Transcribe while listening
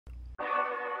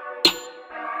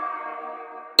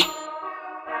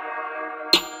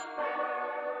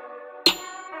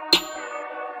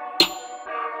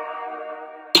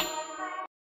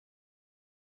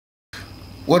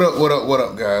What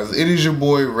up, guys? It is your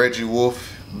boy Reggie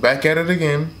Wolf, back at it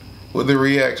again with the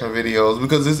reaction videos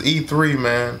because it's E3,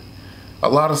 man. A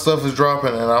lot of stuff is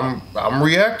dropping and I'm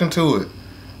reacting to it.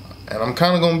 And I'm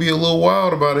kind of going to be a little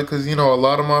wild about it because, you know, a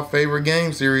lot of my favorite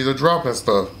game series are dropping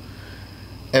stuff.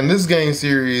 And this game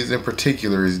series in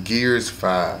particular is Gears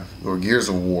 5, or Gears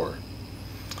of War.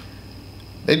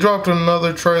 They dropped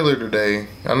another trailer today.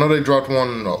 I know they dropped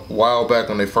one a while back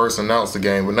when they first announced the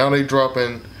game, but now they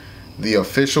dropping the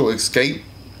official Escape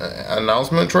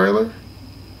announcement trailer.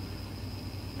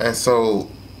 And so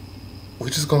we're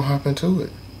just gonna hop into it.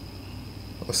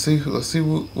 Let's see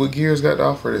what Gears got to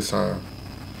offer this time.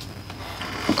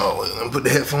 Oh, wait, let me put the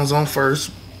headphones on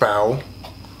first. Bow.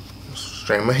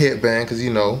 Straighten my headband, cause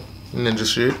you know, ninja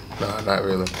shit. Nah, not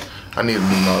really. I need a new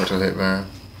Naruto headband.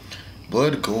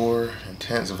 Blood, gore,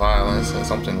 intense violence, and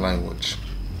something language.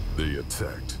 They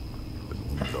attacked,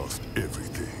 and we lost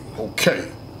everything. Okay.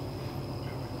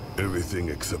 Everything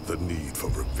except the need for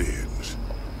revenge.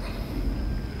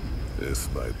 This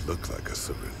might look like a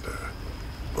surrender,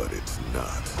 but it's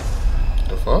not.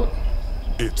 The fuck?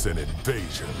 It's an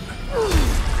invasion.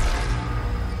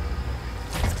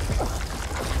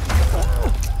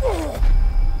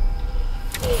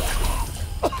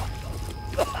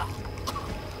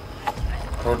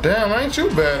 Oh damn, ain't you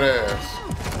badass?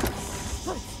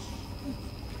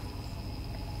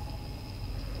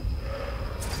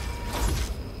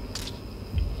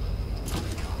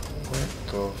 What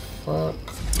the fuck?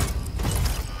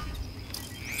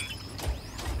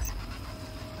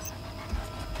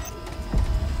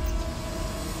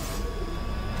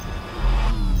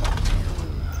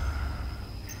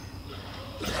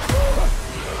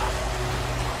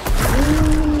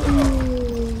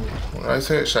 Nice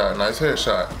headshot, nice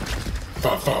headshot.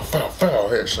 Foul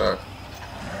headshot.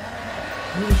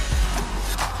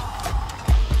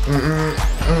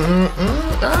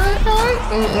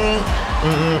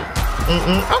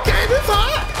 Okay, this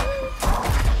hot.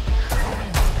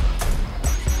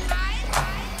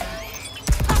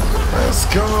 Let's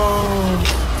go.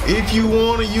 If you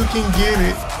want it, you can get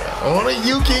it. Want it,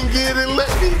 you can get it. Let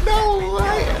me know,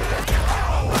 right?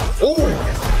 Oh.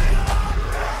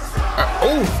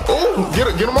 Oh, get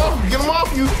him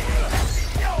off you.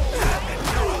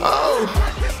 Oh.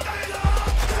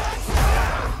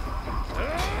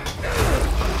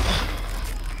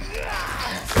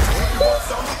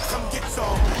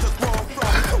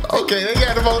 Okay, they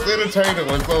got the most entertaining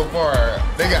one so far.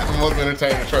 They got the most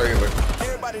entertaining trailer.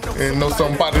 And know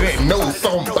somebody that knows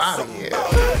somebody.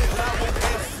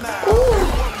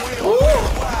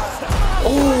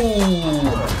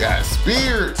 Ooh, got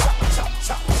speared.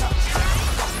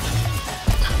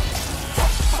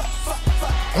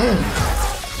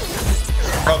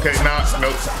 Okay,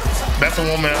 nope. That's a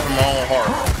woman after my own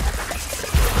heart.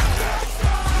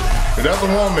 That's a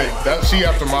woman. She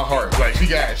after my heart. Like she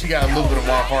got a little bit of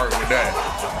my heart with that.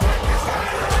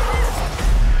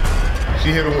 She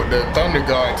hit him with the Thunder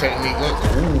God technique. Look,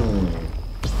 ooh.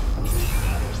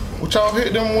 What y'all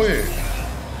hit them with?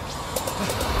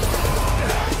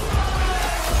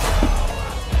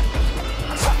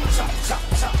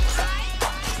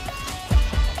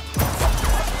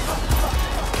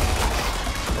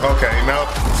 Okay, now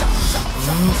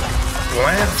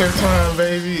Lancer time,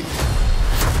 baby.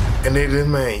 And then this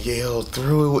man yelled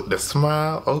through it with the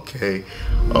smile. Okay,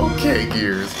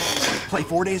 Gears. Play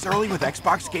 4 days early with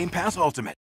Xbox Game Pass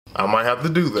Ultimate. I might have to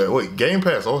do that. Wait, Game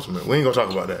Pass Ultimate. We ain't gonna talk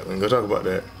about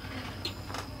that.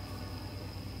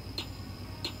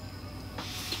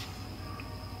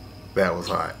 That was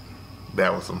hot.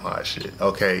 That was some hot shit.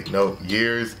 Okay, no,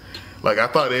 Gears. Like, I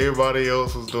thought everybody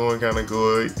else was doing kind of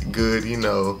good, you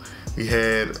know. We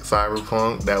had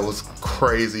Cyberpunk, that was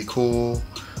crazy cool.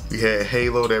 We had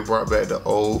Halo that brought back the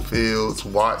old fields.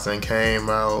 Watson came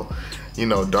out. You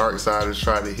know, Darksiders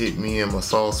tried to hit me in my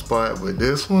soft spot. But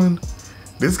this one,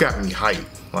 this got me hyped.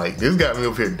 Like, this got me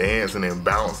up here dancing and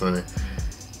bouncing.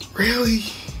 Really?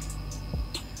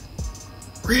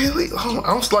 Really?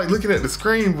 I'm just like looking at the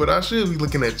screen, but I should be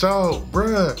looking at y'all,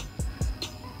 bruh.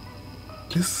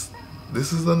 This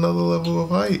is another level of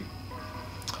hype.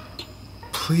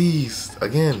 Please,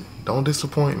 again, don't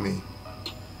disappoint me.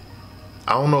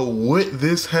 I don't know what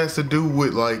this has to do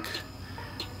with like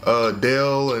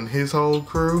Dell and his whole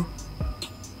crew.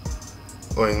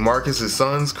 Or Marcus's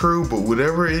son's crew, but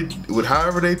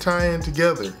however they tie in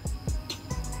together,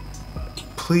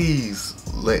 please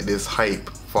let this hype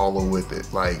follow with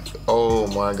it. Like, oh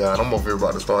my God, I'm over here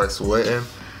about to start sweating.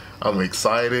 I'm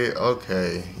excited.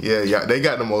 Okay, yeah, they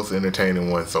got the most entertaining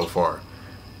one so far.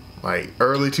 Like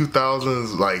early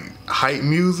 2000s, like hype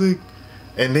music.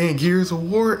 And then Gears of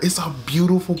War, it's a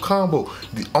beautiful combo.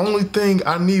 The only thing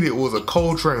I needed was a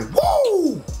Coltrane.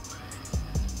 Woo!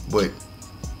 But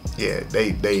yeah,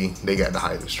 they got the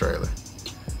hypest trailer.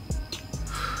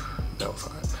 That was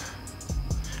hot.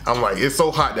 I'm like, it's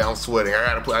so hot that I'm sweating.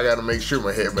 I gotta make sure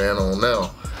my headband on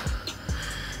now.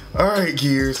 Alright,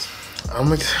 Gears.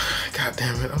 God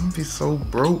damn it, I'm gonna be so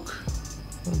broke.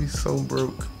 I'm gonna be so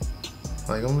broke.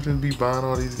 Like, I'm gonna just be buying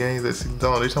all these games at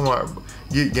 $6. They talking about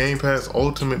get Game Pass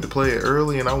Ultimate to play it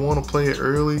early, and I wanna play it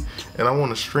early, and I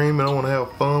wanna stream it, I wanna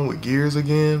have fun with Gears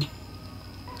again.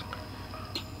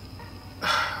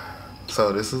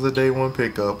 So this is a day one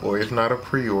pickup, or if not a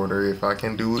pre-order. If I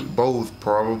can do it both,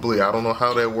 probably. I don't know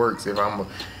how that works. If I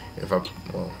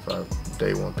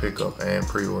day one pickup and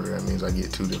pre-order, that means I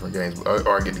get 2 different games,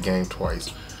 or I get the game twice.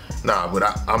 Nah, but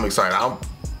I'm excited.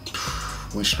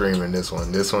 We streaming this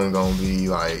one. This one gonna be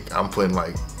like, I'm putting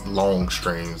like long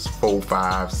streams, 4,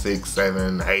 5, 6,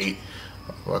 7, 8,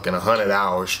 fucking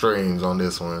 100-hour streams on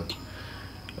this one.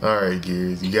 All right,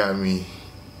 Gears, you got me.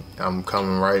 I'm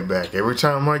coming right back. Every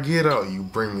time I get out, you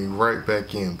bring me right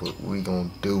back in, but we gonna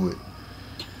do it.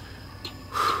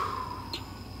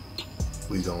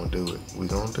 We gonna do it. We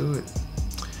gonna do it.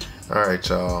 All right,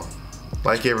 y'all.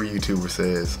 Like every YouTuber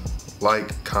says,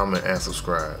 like, comment, and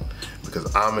subscribe,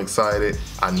 because I'm excited.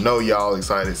 I know y'all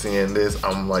excited seeing this.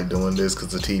 I'm like doing this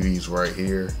because the TV's right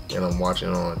here, and I'm watching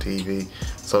it on TV.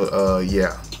 So,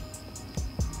 yeah.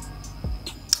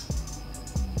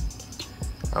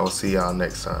 I will see y'all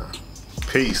next time.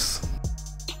 Peace.